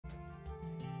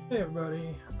Hey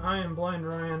everybody, I am Blind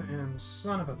Ryan, and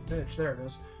son of a bitch, there it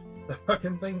is. The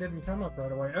fucking thing didn't come up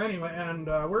right away. Anyway, and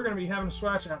we're going to be having a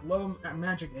Swatch at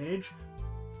Magic Age.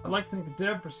 I'd like to thank the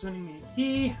dev for sending me a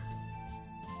key.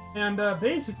 And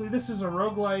basically, this is a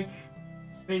roguelike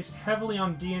based heavily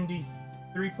on D&D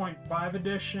 3.5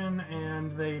 edition,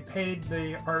 and they paid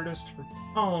the artist for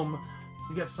Tome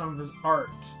to get some of his art.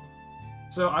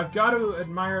 So I've got to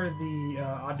admire the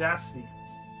audacity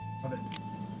of it.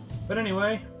 But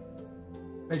anyway,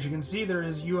 as you can see, there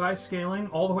is UI scaling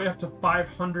all the way up to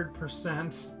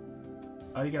 500%.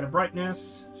 You got a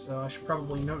brightness, so I should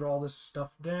probably note all this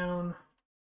stuff down.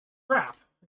 Crap!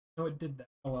 No, it did that.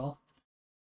 Oh well.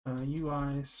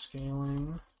 UI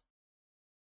scaling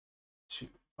to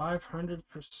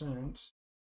 500%.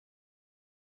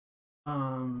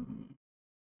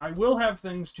 I will have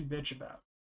things to bitch about.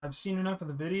 I've seen enough of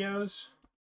the videos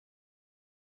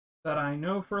that I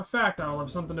know for a fact I'll have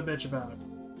something to bitch about.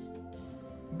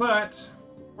 But,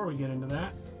 before we get into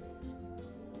that...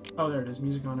 Oh, there it is,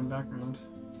 music on in background.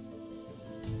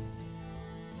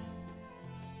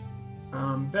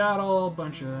 Battle,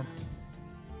 bunch of...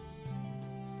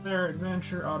 There,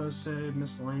 adventure, autosave,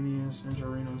 miscellaneous, enter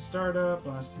arena on startup,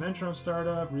 last adventure on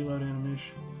startup, reload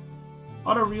ammunition.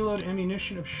 Auto-reload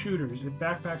ammunition of shooters. If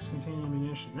backpacks contain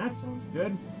ammunition. That sounds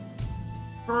good.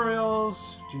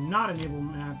 Tutorials. Do not enable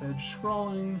map edge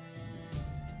scrolling.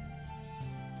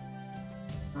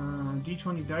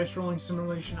 D20 dice rolling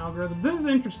simulation algorithm. This is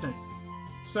interesting.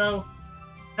 So,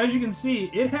 as you can see,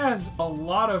 it has a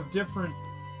lot of different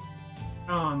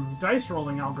dice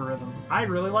rolling algorithm. I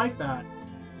really like that.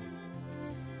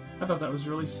 I thought that was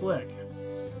really slick.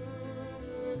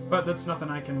 But that's nothing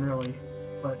I can really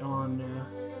put on.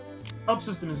 Help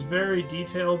system is very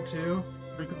detailed too.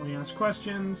 Frequently asked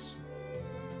questions.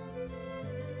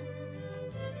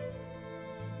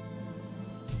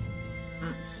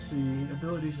 Let's see,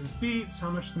 abilities and feats, how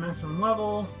much is the maximum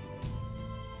level?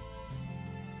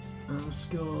 The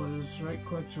skill is right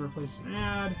click to replace an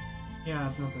ad. Yeah,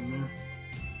 there's nothing there.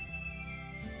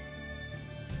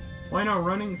 Why not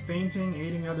running, fainting,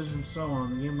 aiding others, and so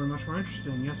on? The game will be much more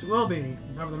interesting. Yes, it will be.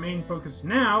 However, the main focus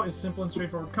now is simple and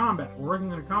straightforward combat. We're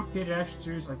working on a complicated action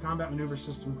series like Combat Maneuver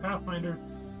System Pathfinder.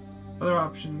 Other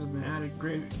options have been added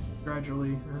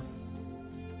gradually.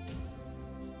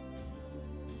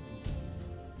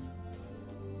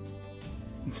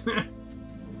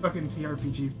 Fucking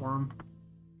TRPG forum.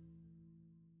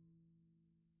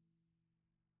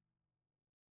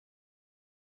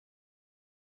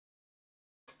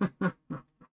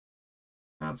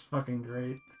 That's fucking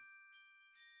great.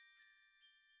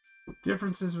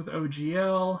 Differences with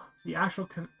OGL. The actual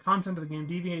content of the game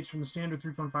deviates from the standard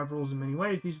 3.5 rules in many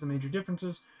ways. These are the major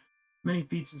differences. Many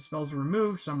feats and spells were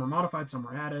removed, some were modified, some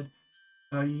were added.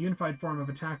 Unified form of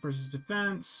attack versus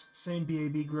defense. Same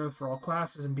BAB growth for all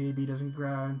classes, and BAB doesn't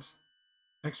grant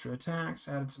extra attacks.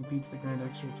 Added some feats that grant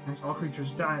extra attacks. All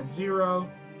creatures die at 0.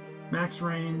 Max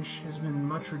range has been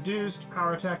much reduced.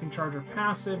 Power attack and charge are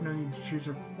passive. No need to choose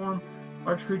or perform.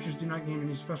 Large creatures do not gain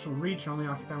any special reach and only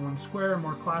occupy 1 square.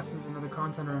 More classes and other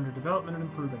content are under development and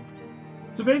improving.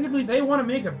 So basically, they want to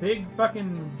make a big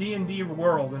fucking D&D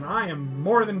world, and I am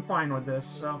more than fine with this.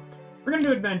 So we're going to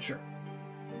do adventure.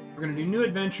 We're going to do new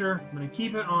adventure. I'm going to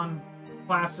keep it on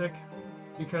classic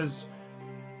because,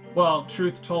 well,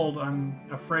 truth told, I'm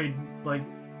afraid, like,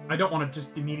 I don't want to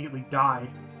just immediately die.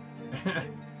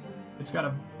 It's got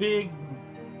a big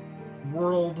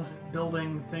world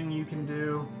building thing you can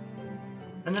do.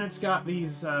 And then it's got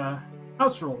these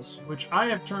house rules, which I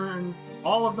have turned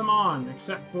all of them on,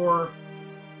 except for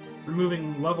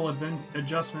removing level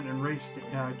adjustment and race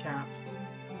caps.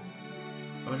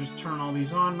 So I'll just turn all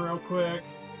these on real quick.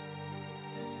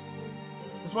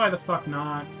 Because why the fuck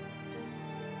not?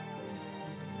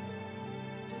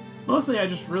 Mostly I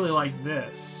just really like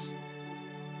this.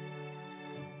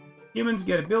 Humans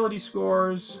get ability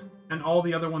scores, and all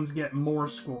the other ones get more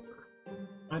score.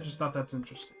 I just thought that's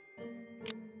interesting.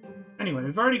 Anyway,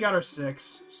 we've already got our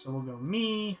 6, so we'll go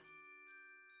me,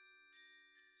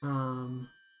 my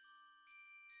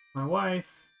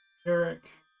wife, Eric,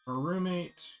 our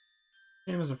roommate,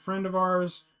 Sam is a friend of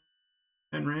ours,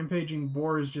 and Rampaging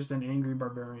Boar is just an angry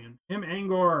barbarian. Him,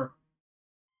 Angor!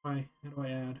 Why? How do I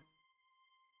add?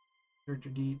 Character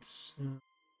deets,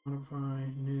 modify,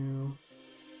 new,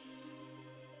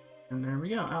 and there we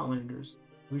go, Outlanders.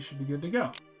 We should be good to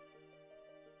go.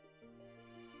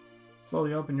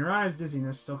 Slowly open your eyes,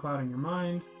 dizziness still clouding your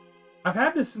mind. I've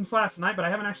had this since last night, but I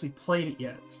haven't actually played it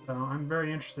yet, so I'm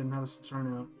very interested in how this will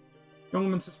turn out. Young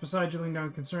woman sits beside you, leaning down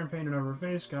with concern painted over her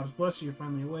face. God bless you, you're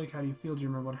finally awake. How do you feel? Do you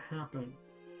remember what happened?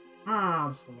 Ah,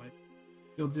 that's the light.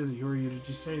 Feel dizzy. Who are you? Did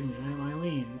you save me? I am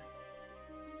Eileen.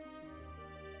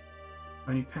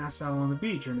 And you passed out on the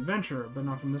beach. You're an adventurer, but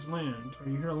not from this land. Are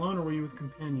you here alone, or were you with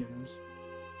companions?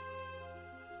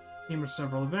 Came with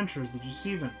several adventurers. Did you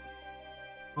see them?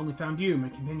 Only found you. My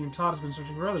companion Todd has been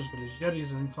searching for others, but as yet he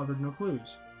has uncovered no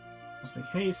clues. Must make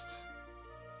haste.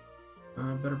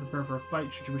 Better prepare for a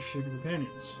fight should you wish to save your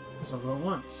companions. Guess I'll go at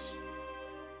once.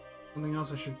 Something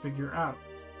else I should figure out.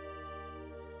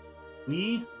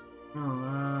 We?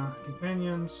 Oh,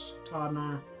 companions, Todd and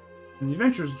I, and the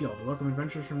Adventurers Guild. Welcome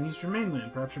adventurers from the Eastern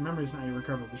Mainland. Perhaps your memory is not yet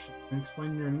recovered. This should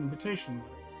explain your invitation letter.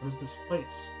 What is this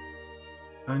place?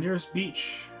 Nearest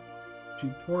beach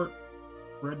to Port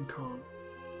Redcon.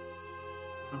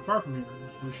 Not far from here.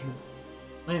 We should have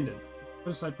landed.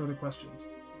 Put aside further questions.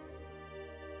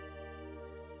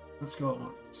 Let's go at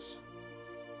once.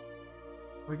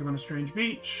 Wake up on a strange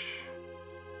beach.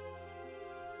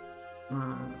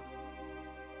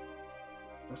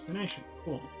 Destination.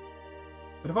 Cool.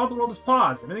 The default the world is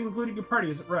paused. Everything, including your party,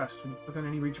 is at rest. When you click on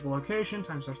any reachable location,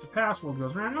 time starts to pass, world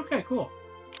goes around. Okay, cool.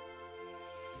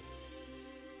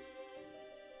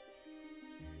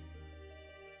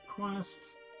 Quest.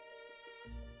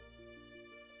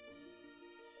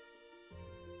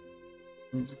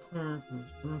 Needs a cleric.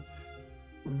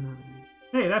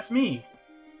 Hey, that's me!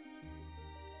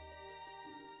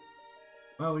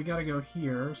 Well, we gotta go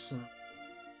here, so...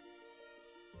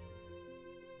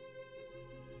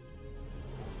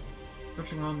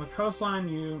 Searching along the coastline,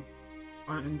 you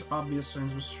find obvious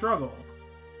signs of a struggle.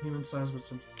 Human size, but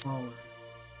some smaller.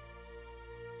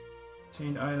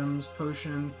 Obtained items,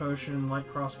 potion, light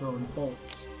crossbow, and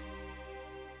bolts.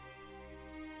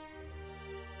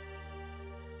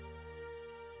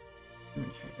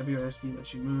 Okay, WSD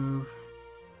lets you move.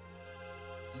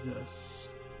 What is this?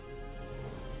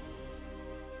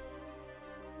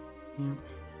 Yep.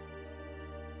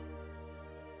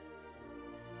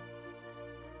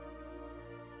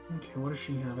 Okay, what does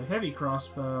she have? A heavy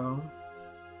crossbow.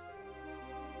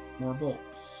 More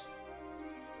bolts.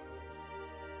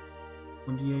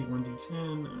 1d8,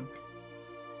 1d10. Okay.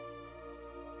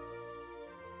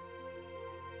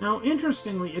 Now,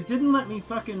 interestingly, it didn't let me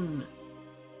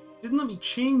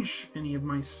change any of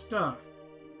my stuff.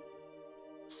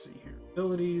 Let's see here.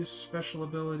 Abilities, special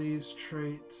abilities,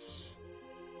 traits,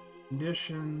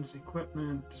 conditions,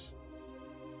 equipment,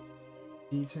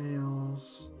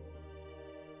 details,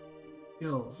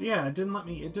 skills. Yeah, it didn't let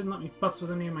me futz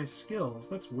with any of my skills.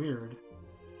 That's weird.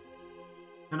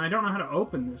 And I don't know how to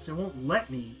open this. It won't let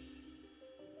me.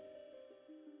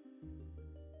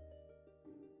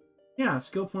 Yeah,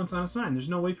 skill points unassigned. There's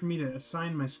no way for me to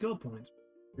assign my skill points.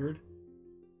 Weird.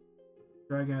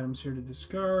 Drag items here to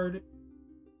discard.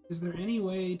 Is there any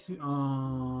way to...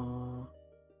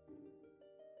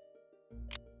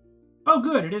 Oh,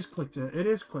 good. It is click.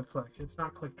 It's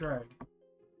not click drag.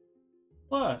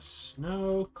 Plus,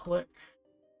 no click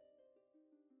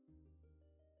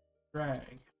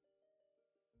drag.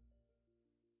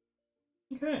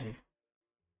 Okay.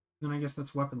 Then I guess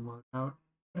that's weapon loadout.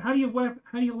 But how do you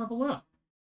level up?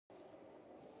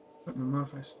 Equipment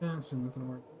modify stance and nothing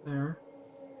work there.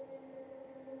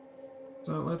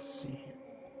 So let's see here.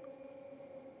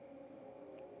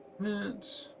 That,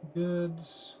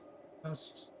 goods,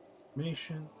 best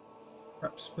information,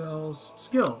 prep spells,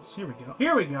 skills. Here we go.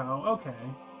 Here we go. Okay.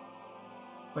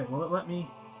 Wait, will it let me?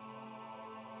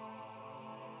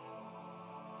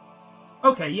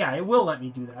 Okay, yeah, it will let me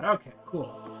do that. Okay,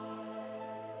 cool.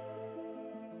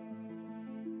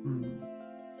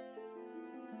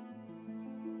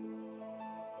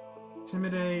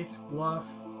 Intimidate, bluff,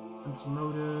 sense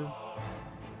motive,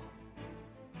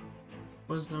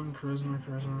 wisdom,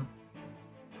 charisma.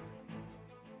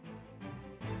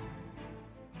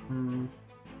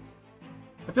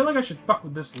 I feel like I should fuck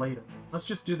with this later. Let's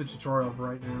just do the tutorial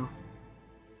right now.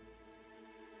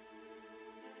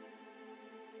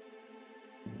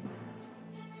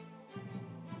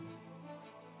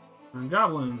 And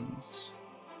goblins.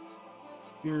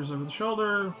 Spears over the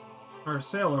shoulder, or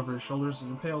sail over his shoulders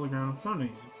and impale the ground in front of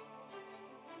you.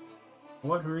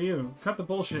 What? Who are you? Cut the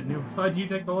bullshit, new blood. You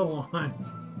take the little one.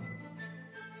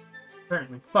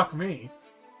 Apparently, fuck me.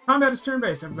 Combat is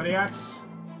turn-based. Everybody acts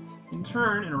in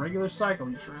turn in a regular cycle.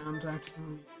 Each round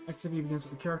activity begins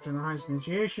with the character in the highest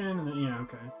initiation, and then yeah,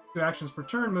 okay. 2 actions per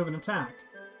turn: move and attack.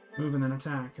 Move and then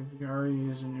attack. If you already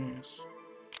using use.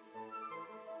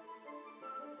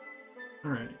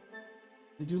 All right.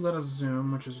 They do let us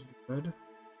zoom, which is good.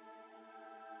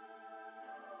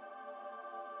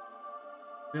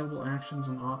 Available actions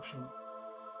and options.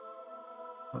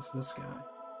 What's this guy?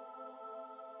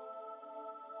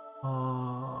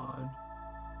 Odd.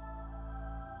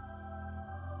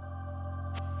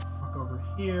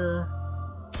 over here.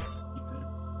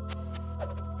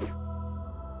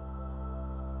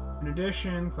 In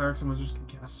addition, clerics and wizards can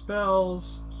cast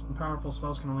spells. Some powerful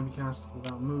spells can only be cast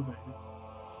without moving.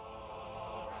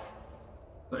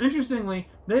 So interestingly,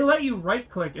 they let you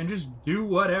right-click and just do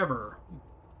whatever.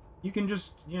 You can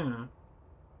just, yeah.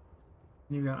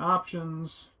 You've got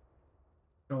options.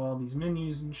 Show all these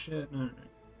menus and shit. Alright.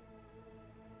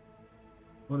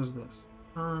 What is this?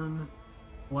 Turn,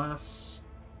 bless,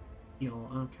 heal.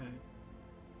 Okay.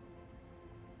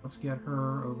 Let's get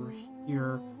her over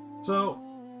here. So,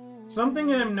 something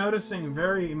that I'm noticing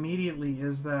very immediately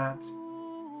is that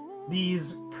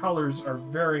these colors are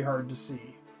very hard to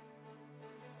see.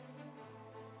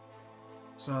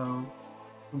 So,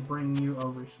 we'll bring you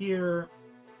over here,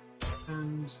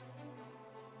 and...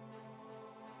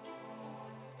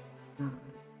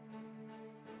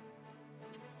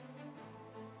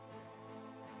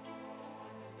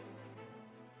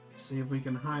 see if we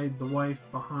can hide the wife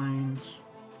behind...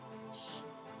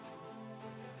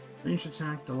 Range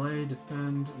attack, delay,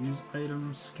 defend, use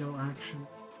items, skill action,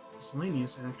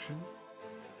 miscellaneous action,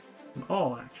 and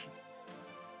all action.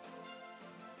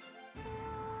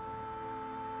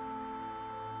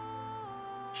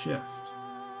 Shift.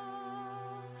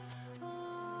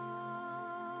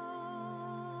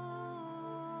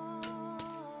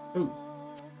 Ooh.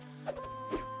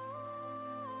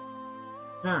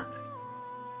 Alright.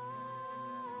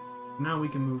 Now we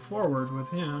can move forward with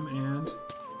him and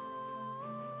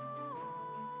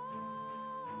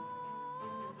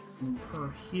move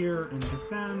her here and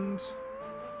defend.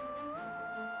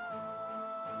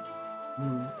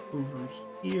 Move over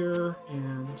here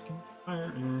and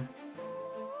fire and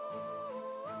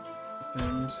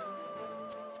defend.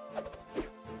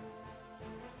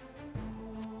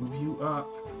 Move you up.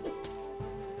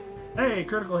 Hey,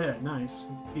 critical hit. Nice.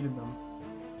 We defeated them.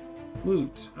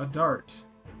 Loot. A dart.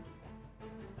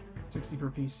 60 per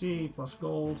PC, plus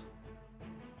gold.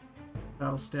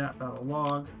 Battle stat, battle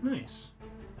log. Nice.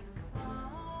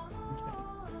 Okay.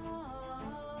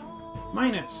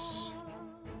 Minus.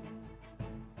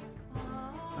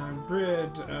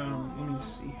 Grid, let me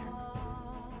see here.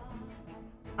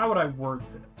 How would I word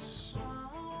this?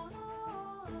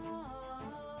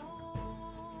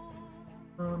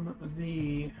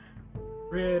 The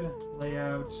grid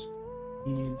layout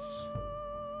needs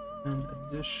an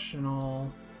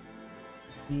additional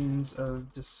means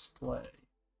of display.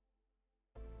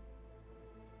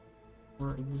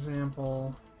 For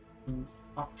example, an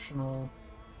optional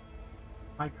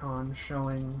icon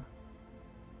showing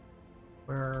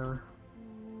where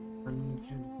you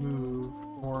can move,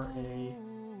 or a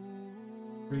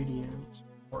gradient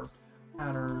or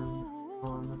pattern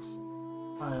on the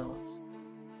tiles.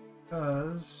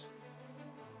 Because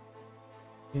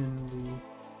in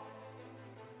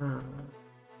the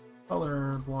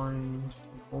colorblind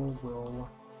people will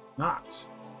not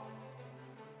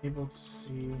be able to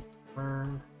see where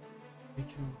they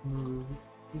can move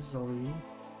easily,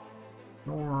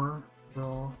 nor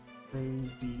will they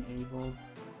be able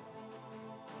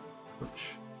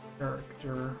which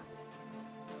character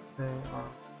they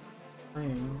are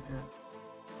playing at.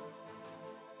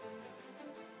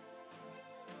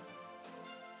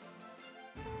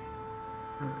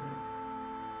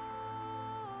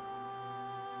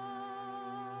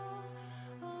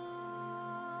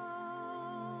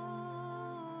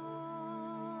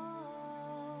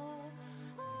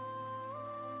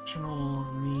 Additional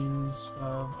means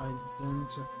of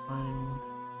identifying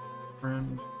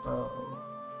friend foe.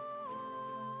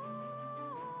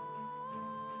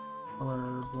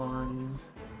 Colorblind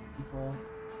people.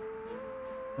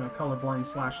 Colorblind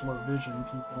 / low vision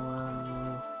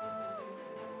people.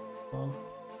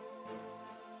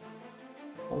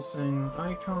 Pulsing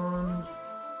icon.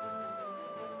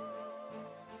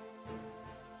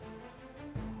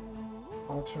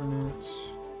 Alternate.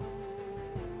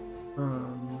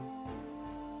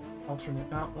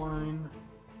 Alternate outline.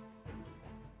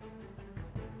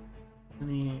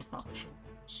 Any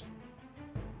options?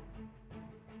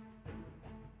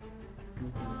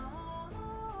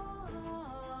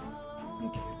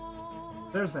 Okay.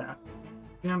 There's that.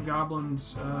 Damn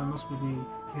goblins must be the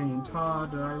companion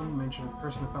Todd. I will mention a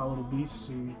person that found little beasts.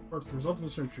 He reports the result of the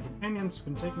search. Your companions have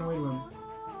been taken away to him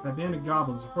by a band of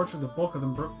goblins. Unfortunately, the bulk of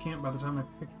them broke camp by the time I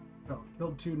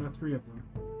killed 2, not 3 of them.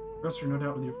 The rest are no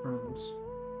doubt with your friends.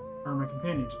 Are my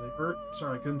companions? Are they hurt?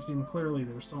 Sorry, I couldn't see them clearly.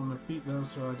 They were still on their feet, though,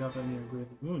 so I doubt that any are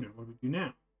gravely wounded. What do we do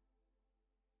now?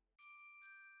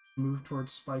 Move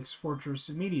towards Spike's fortress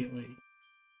immediately.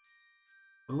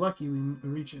 We're lucky we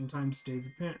reach it in time to save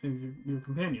your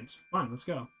companions. Fine, let's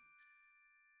go.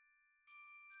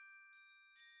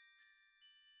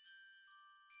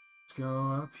 Let's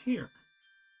go up here.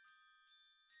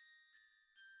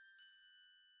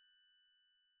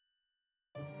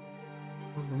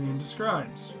 As the name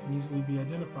describes, can easily be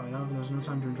identified. However, there's no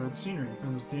time to enjoy the scenery. You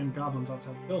find those damn goblins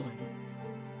outside the building.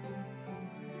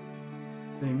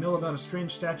 They mill about a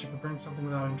strange statue preparing something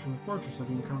without entering the fortress,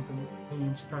 leaving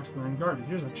companions practically unguarded.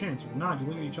 Here's a chance. With a nod, you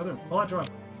look at each other and pull out your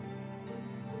weapons.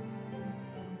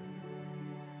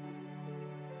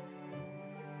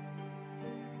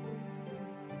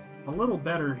 A little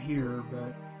better here,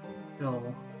 but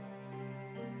still.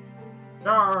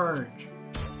 Charge!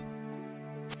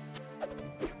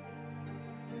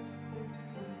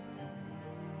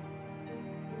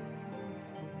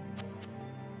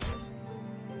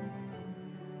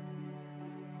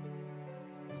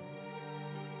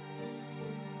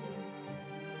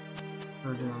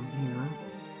 Or down here.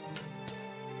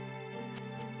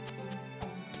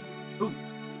 Ooh.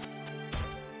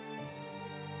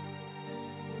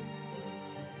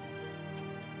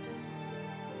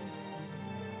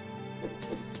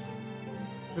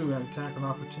 Ooh, that attack of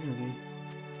opportunity.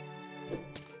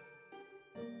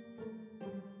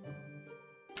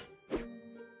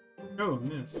 Oh,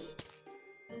 miss.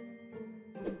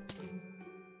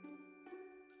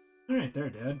 Alright, they're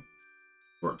dead.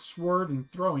 Short sword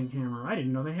and throwing hammer. I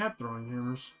didn't know they had throwing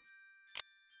hammers.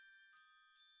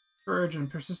 Courage and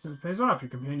persistence pays off. Your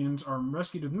companions are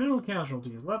rescued with minimal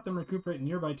casualties. Let them recuperate in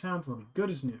nearby towns and they'll be good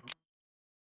as new.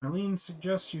 Arlene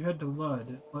suggests you head to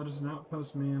Lud. Lud is an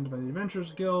outpost manned by the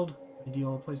Adventurers Guild.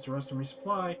 Ideal place to rest and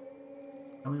resupply.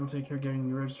 Arlene will take care of getting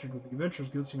you registered with the Adventurers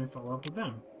Guild so you may follow up with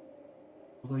them.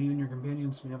 Although you and your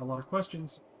companions may have a lot of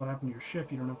questions, what happened to your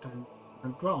ship, you don't have time to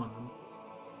dwell on them.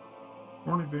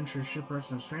 Foreign adventurers,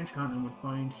 shipwrecks, on a strange continent would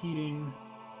find heating.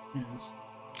 Yes.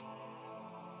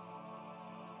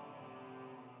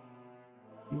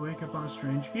 You wake up on a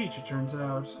strange beach, it turns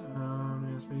out.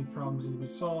 Yes, many problems need to be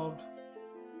solved.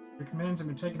 Your companions have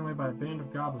been taken away by a band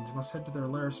of goblins. You must head to their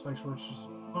lair, spikes where it's just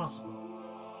possible.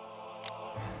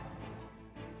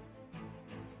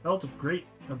 Belt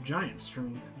of giant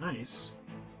strength. Nice.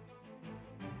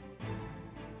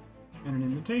 And an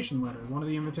invitation letter. One of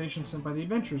the invitations sent by the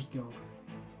Adventurers Guild.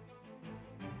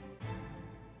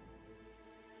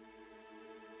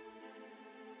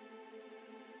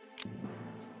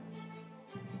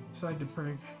 Decide to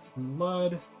pray in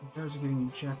Lud. Repairs are getting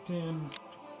you checked in.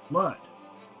 Lud.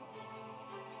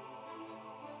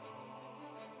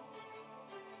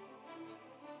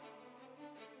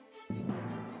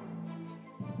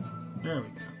 There we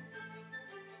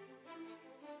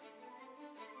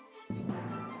go.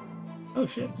 Oh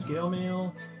shit, scale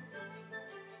mail.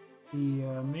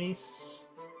 The mace.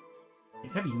 A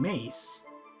heavy mace?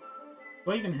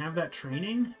 Do I even have that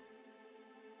training?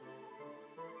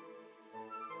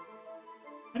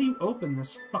 How do you open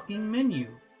this fucking menu?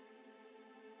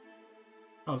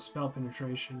 Oh, spell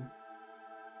penetration.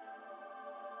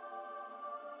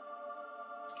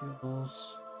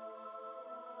 Skills.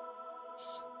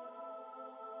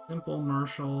 Simple,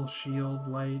 martial, shield,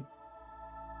 light.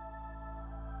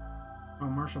 Oh,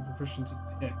 martial proficiency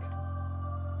pick.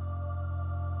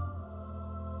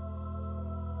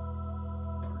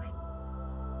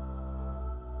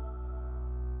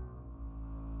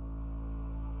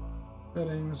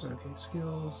 Settings, okay,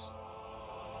 skills.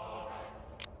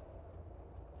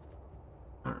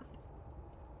 Alright.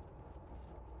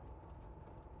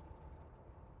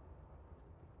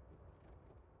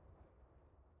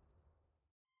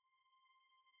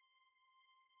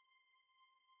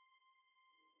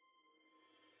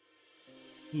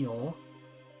 Heal.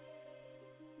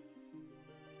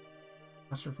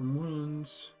 Master from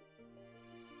wounds.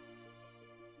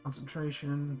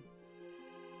 Concentration.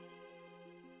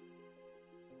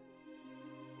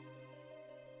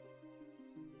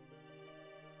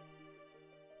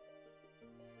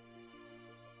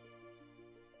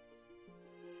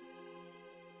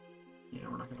 Yeah,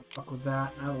 we're not gonna fuck with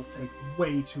that. That will take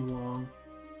way too long.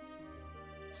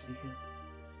 Let's see here.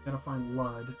 Gotta find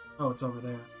Lud. Oh, it's over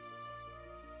there.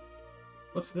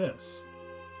 What's this?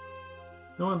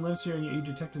 No one lives here, and yet you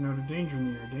detect a note of danger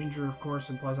in the air. Danger, of course,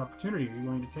 implies opportunity. Are you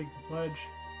going to take the plunge,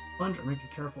 or make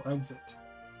a careful exit?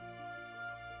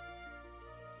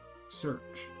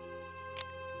 Search.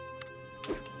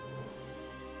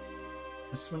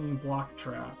 A swinging block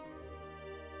trap.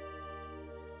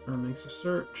 Makes a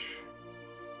search.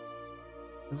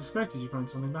 As expected, you find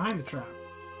something behind the trap.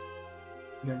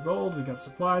 We got gold, we got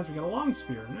supplies, we got a long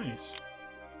spear. Nice.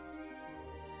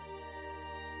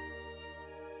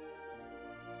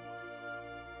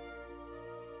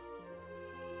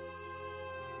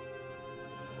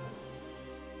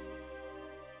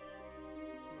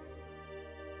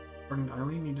 According to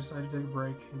Eileen, you decided to take a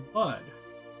break in blood.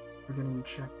 We're getting a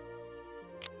check.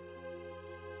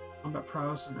 Combat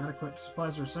prowess and adequate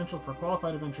supplies are essential for a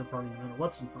qualified adventure party, no matter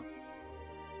what's in front of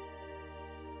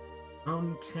you.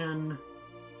 Own 10.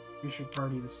 Increase your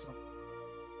party to sell.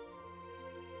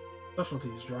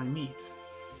 Specialties, dry meat.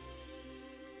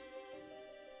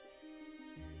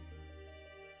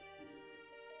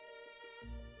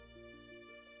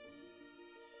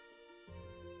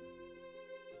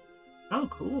 Oh,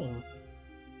 cool.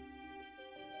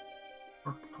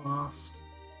 Work cost.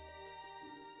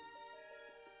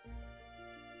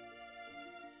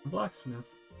 A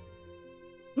blacksmith.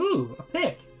 Ooh, a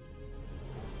pick!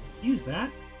 Use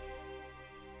that.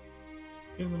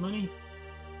 Give him the money.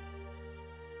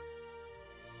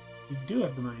 You do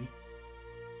have the money.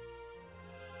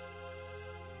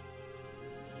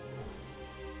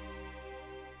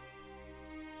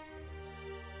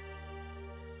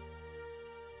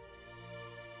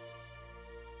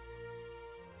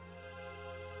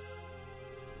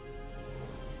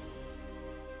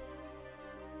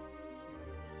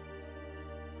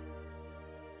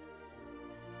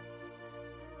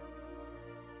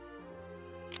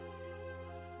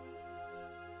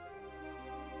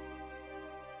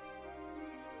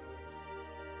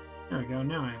 There we go,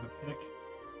 now I have a pick.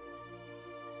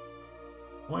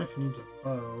 Wife needs a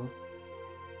bow.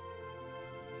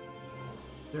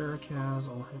 Derek has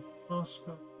all heavy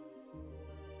crossbow.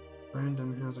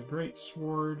 Brandon has a great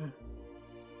sword.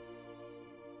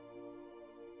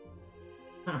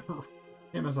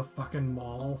 Him as a fucking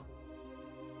maul.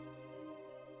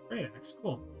 Great axe,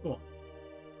 cool, cool.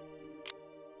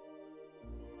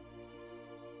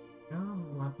 Oh,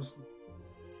 lapis.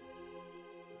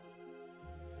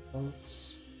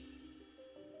 Bolts.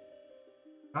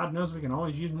 God knows we can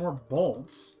always use more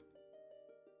bolts.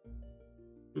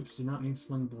 Oops, do not need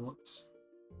sling bullets.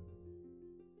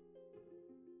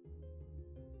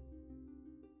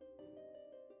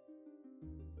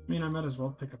 I mean, I might as well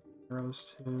pick up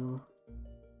arrows too.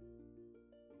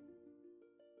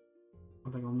 I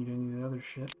don't think I'll need any of the other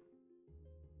shit.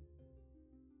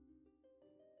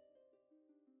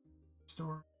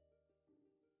 Store.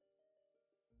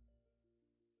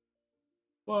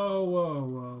 Whoa, whoa,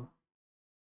 whoa.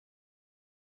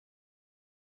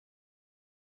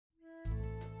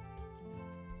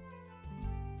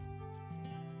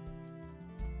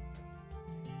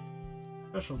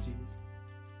 Specialties.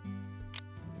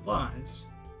 Supplies.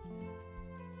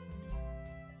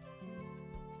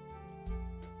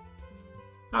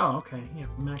 Oh, okay. Yeah,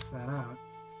 max that out.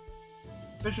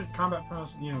 Efficient combat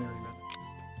prowess. Yeah, we already met.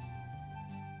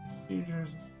 Procedures.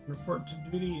 Report to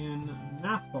duty in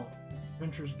Nathball.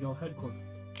 Adventurers Guild headquarters.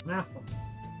 Nathball.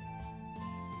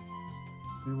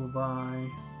 We will buy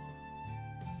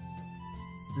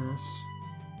this.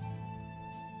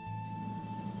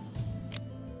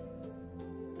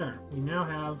 There. We now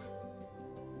have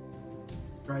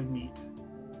dried meat.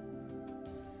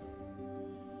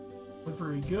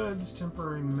 Livery goods,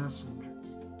 temporary messenger.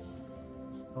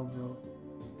 Belleville.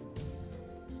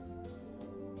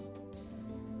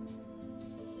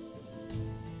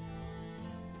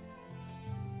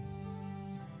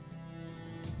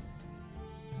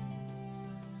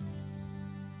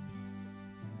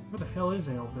 Where the hell is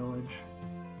Ale Village?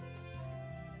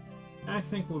 I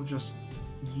think we'll just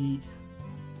yeet.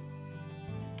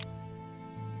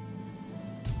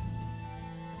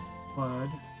 Blood.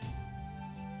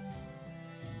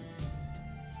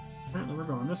 Apparently we're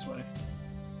going this way.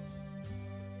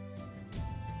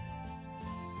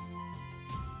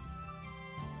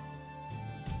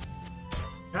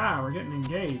 Ah, we're getting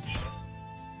engaged.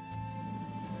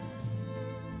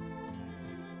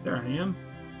 There I am.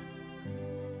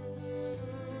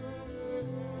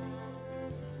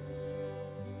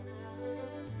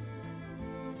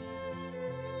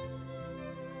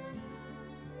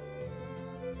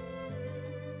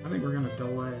 I think we're gonna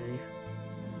delay.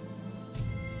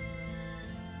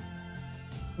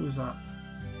 Who's up?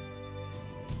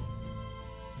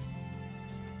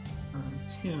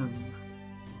 10.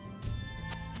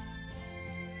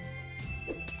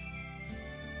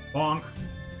 Bonk.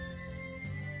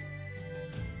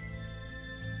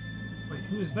 Wait,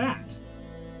 who is that?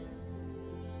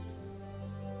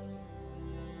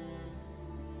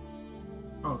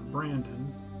 Oh,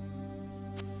 Brandon.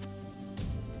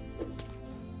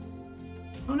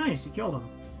 Oh, nice, he killed him.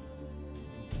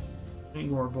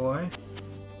 Angor boy.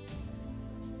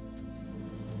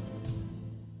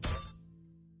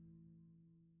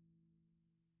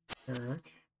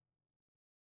 Eric.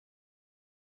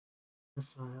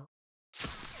 Missile.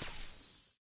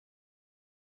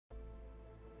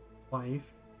 Wife.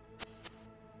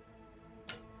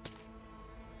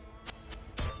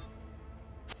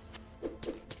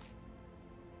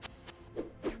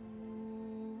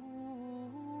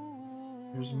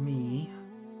 There's me.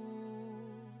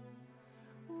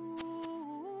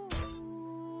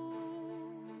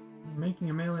 Making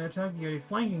a melee attack, you get a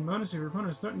flanking bonus if your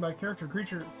opponent is threatened by a character or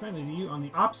creature friendly to you on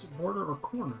the opposite border or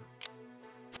corner.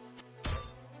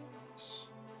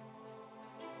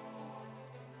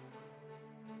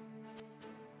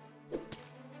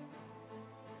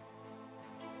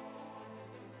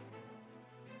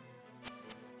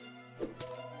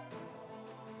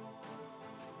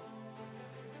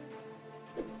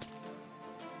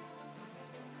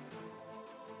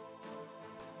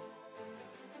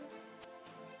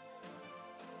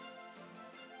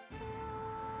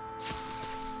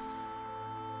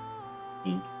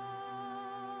 Ink.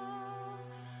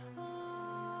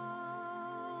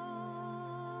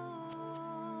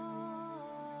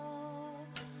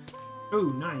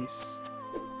 Oh, nice.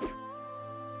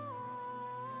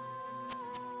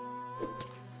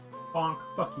 Bonk.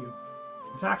 Fuck you.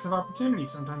 Attacks of opportunity.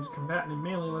 Sometimes a combatant in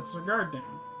melee lets their guard down.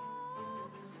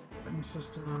 Threaten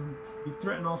system. You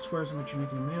threaten all squares in which you're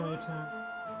making a melee attack.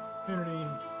 Opportunity.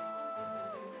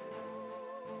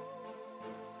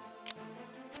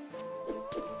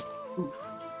 Oof.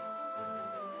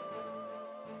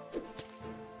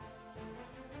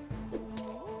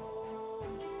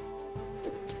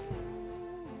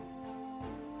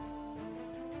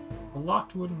 A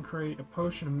locked wooden crate, a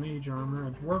potion of mage armor,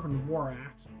 a dwarven war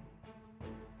axe.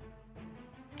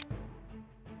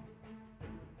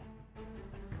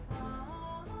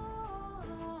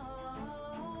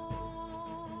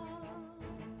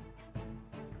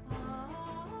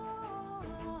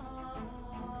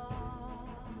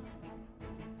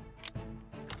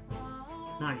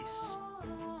 Nice.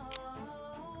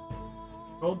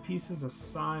 Gold pieces, a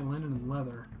sigh, linen, and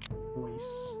leather.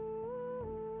 Voice.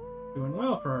 Doing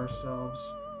well for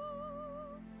ourselves.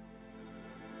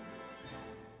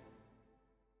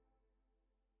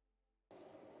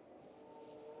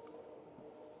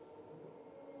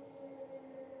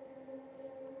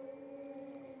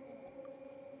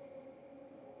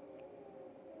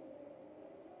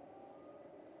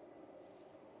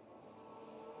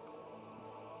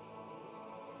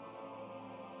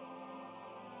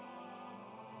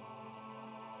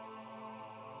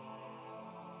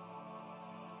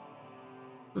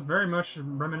 It's very much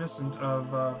reminiscent of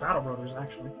Battle Brothers,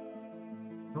 actually.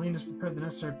 Helene has prepared the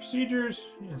necessary procedures.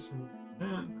 Yes,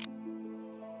 and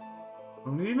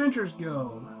only the Adventurers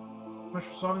Guild. Much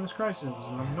for solving this crisis.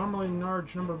 An abnormally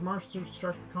large number of monsters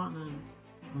struck the continent.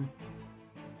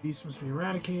 These must be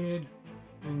eradicated.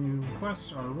 And new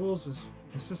quests, our rules is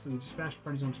consistently dispatch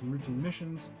parties on some routine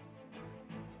missions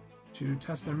to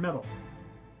test their mettle.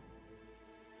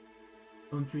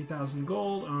 Own 3,000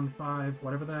 gold, own 5,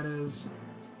 whatever that is.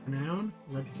 Renown,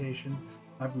 reputation,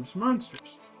 5 groups of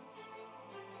monsters.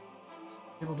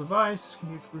 Stable device can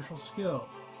be a crucial skill.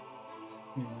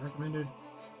 Recommended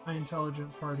high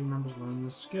intelligent party members learn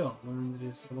this skill. Learn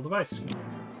the stable device skill.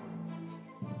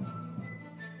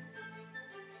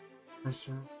 Nice,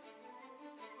 sir.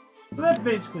 So that's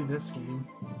basically this game.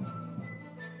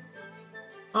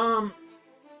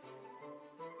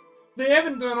 They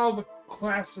haven't done all the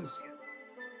classes yet.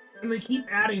 And they keep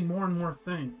adding more and more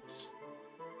things.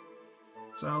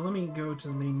 So let me go to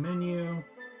the main menu.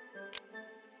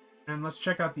 And let's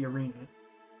check out the arena.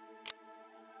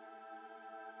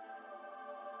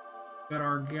 Got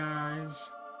our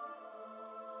guys.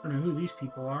 I don't know who these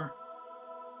people are.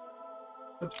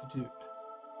 Substitute.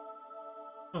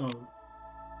 Oh.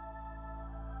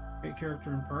 Great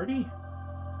character and party.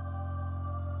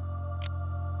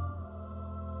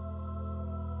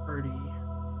 Party.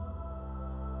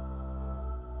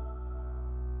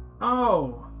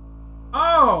 Oh!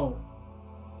 Oh!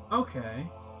 Okay.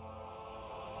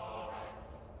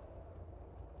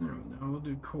 There we go. We'll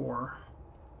do core.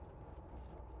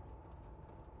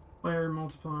 Player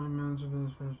multiplying minutes of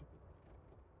his.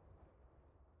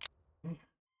 Okay.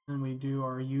 Then we do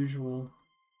our usual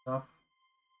stuff.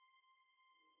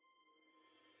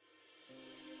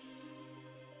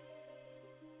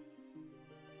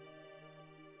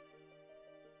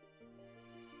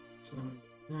 So,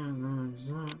 there's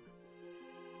that.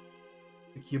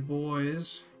 Pick your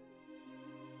boys.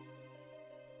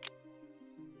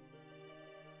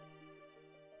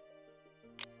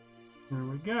 There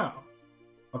we go.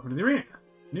 Welcome to the arena.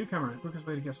 Newcomer, the quickest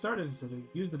way to get started is to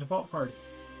use the default party.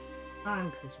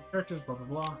 Time, create some characters, blah blah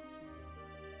blah.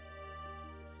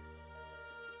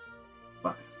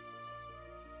 Fuck.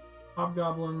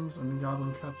 Hobgoblins and the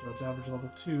Goblin Cutthroats, average level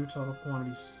 2, total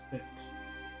quantity 6.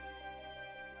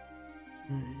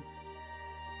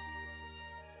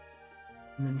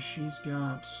 And then she's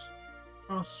got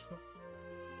crossbow.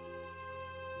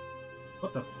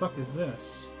 What the fuck is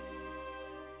this?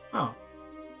 Oh,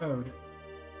 code.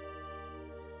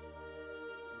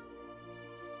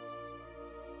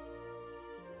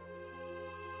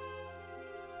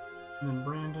 And then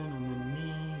Brandon, and then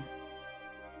me.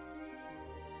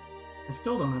 I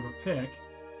still don't have a pick.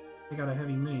 I got a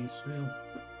heavy mace. Well,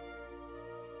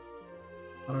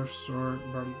 auto sort,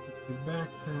 body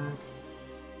backpack,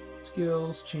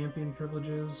 skills, champion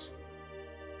privileges,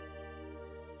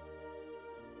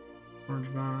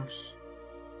 orange box.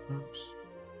 Oops.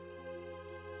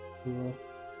 Cool.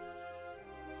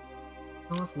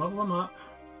 Well, let's level them up.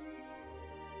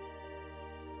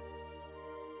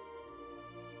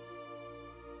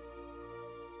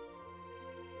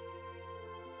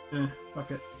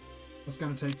 Fuck it. It's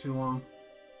gonna take too long.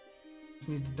 Just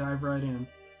need to dive right in.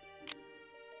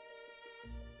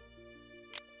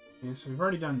 Okay, so we've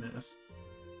already done this.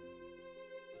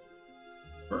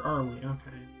 Where are we?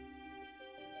 Okay.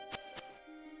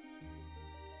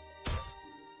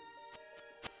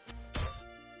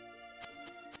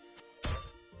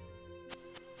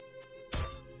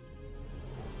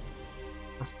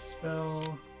 Cast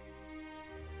spell.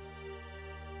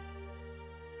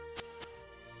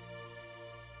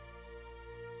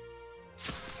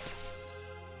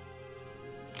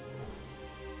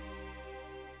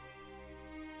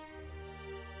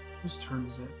 Whose turn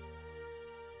is it?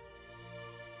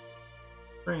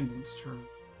 Brandon's turn.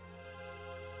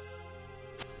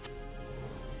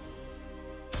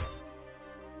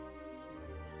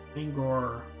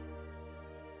 Angor.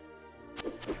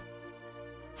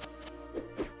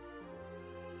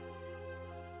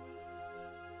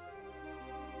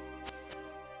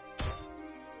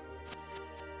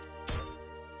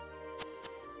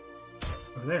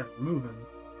 Oh, they're moving.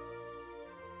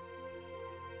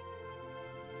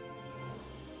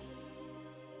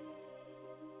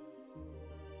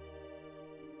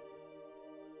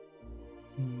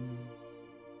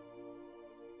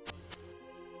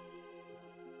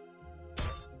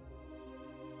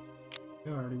 I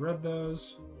already read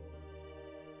those.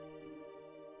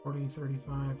 40,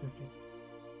 35, 50.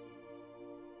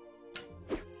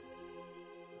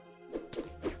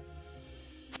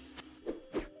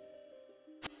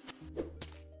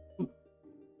 Ooh.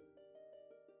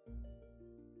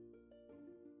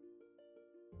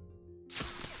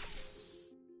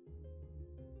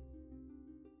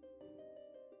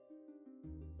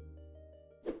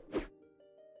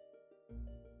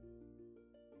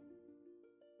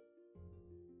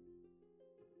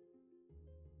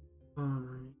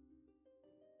 Alright.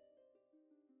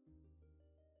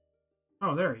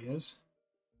 Oh, there he is.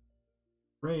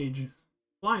 Rage.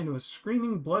 Fly into a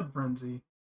screaming blood frenzy.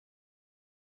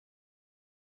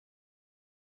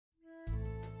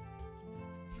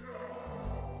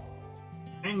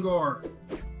 Angor!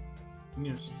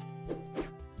 Missed.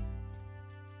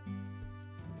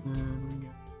 And we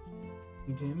go.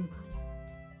 Eat him.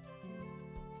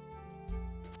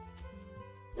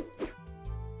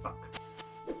 Fuck.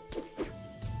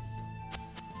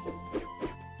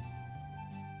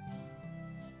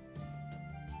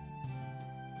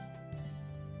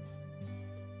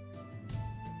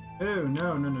 Oh,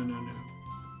 no, no, no, no, no.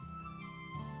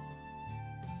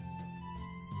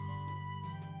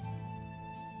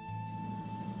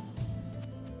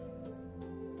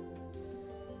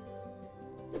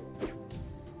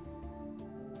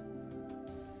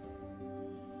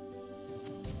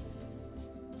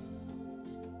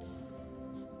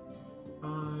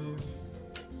 Five.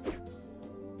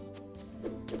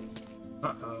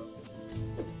 Uh-oh.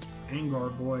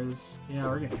 Angor, boys. Yeah,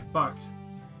 we're getting fucked.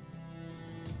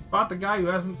 Fought the guy who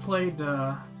hasn't played,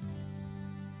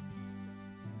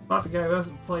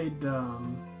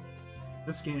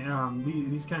 this game,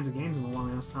 these kinds of games in a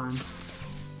long ass time.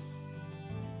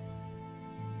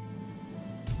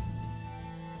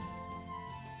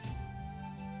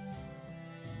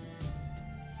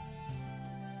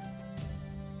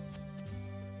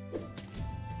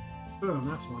 Boom,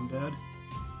 that's one dead.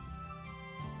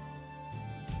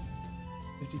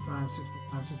 55,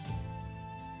 65, 60.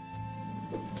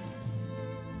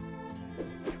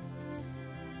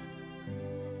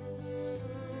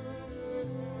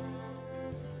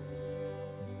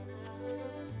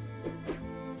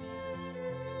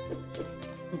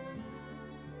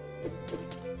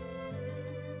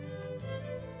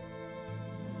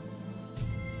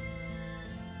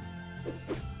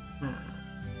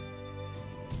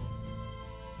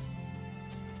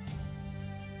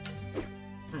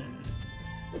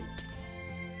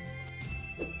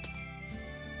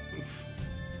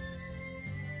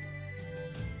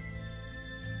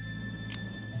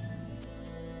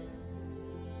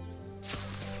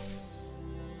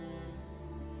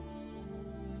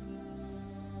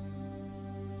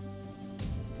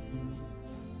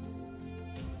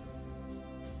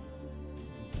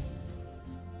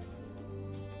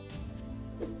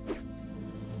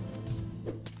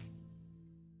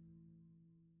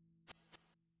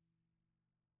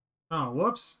 Oh,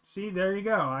 whoops. See, there you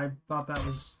go. I thought that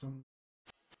was...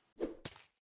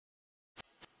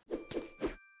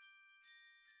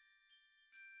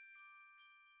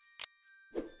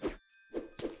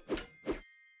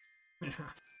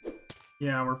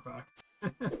 Yeah, we're fucked.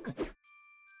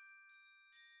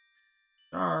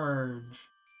 Charge.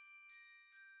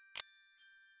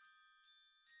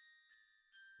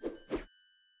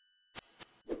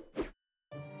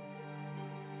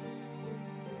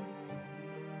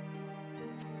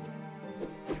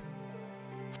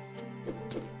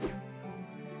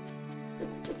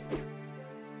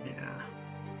 Yeah.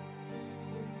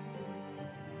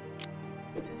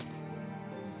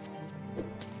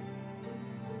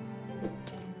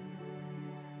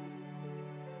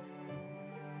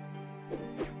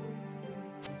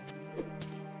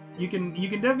 You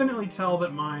can definitely tell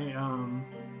that my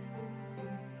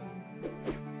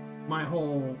my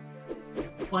whole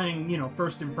playing, you know,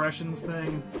 first impressions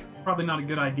thing, probably not a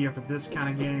good idea for this kind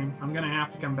of game. I'm gonna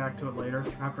have to come back to it later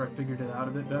after I figured it out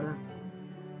a bit better.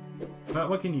 But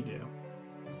what can you do?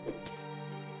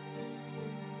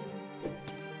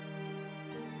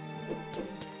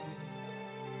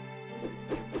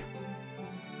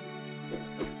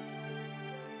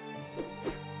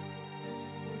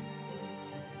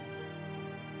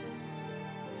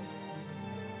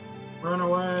 Run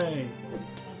away!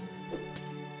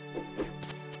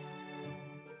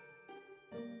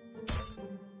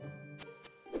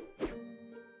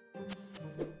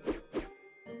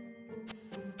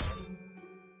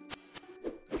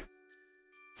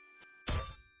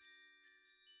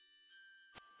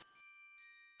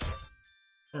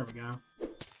 There we go.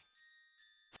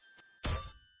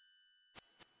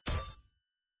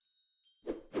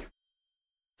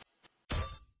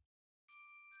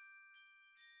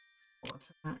 Full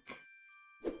attack.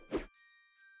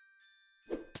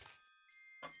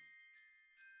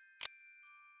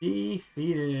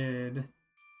 Defeated.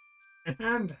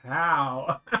 And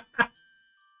how?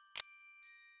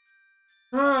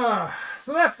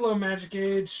 So that's low magic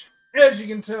age. As you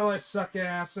can tell, I suck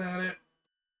ass at it.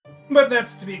 But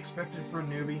that's to be expected for a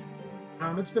newbie.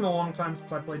 It's been a long time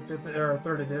since I played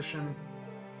 3rd edition.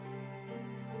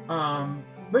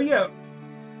 But yeah,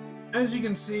 as you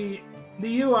can see,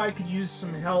 the UI could use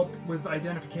some help with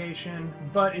identification,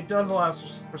 but it does allow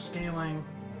for scaling.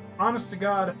 Honest to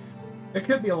God, it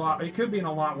could be in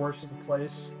a lot worse of a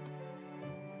place.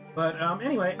 But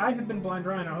anyway, I have been Blind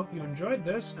Ryan. I hope you enjoyed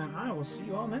this, and I will see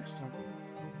you all next time.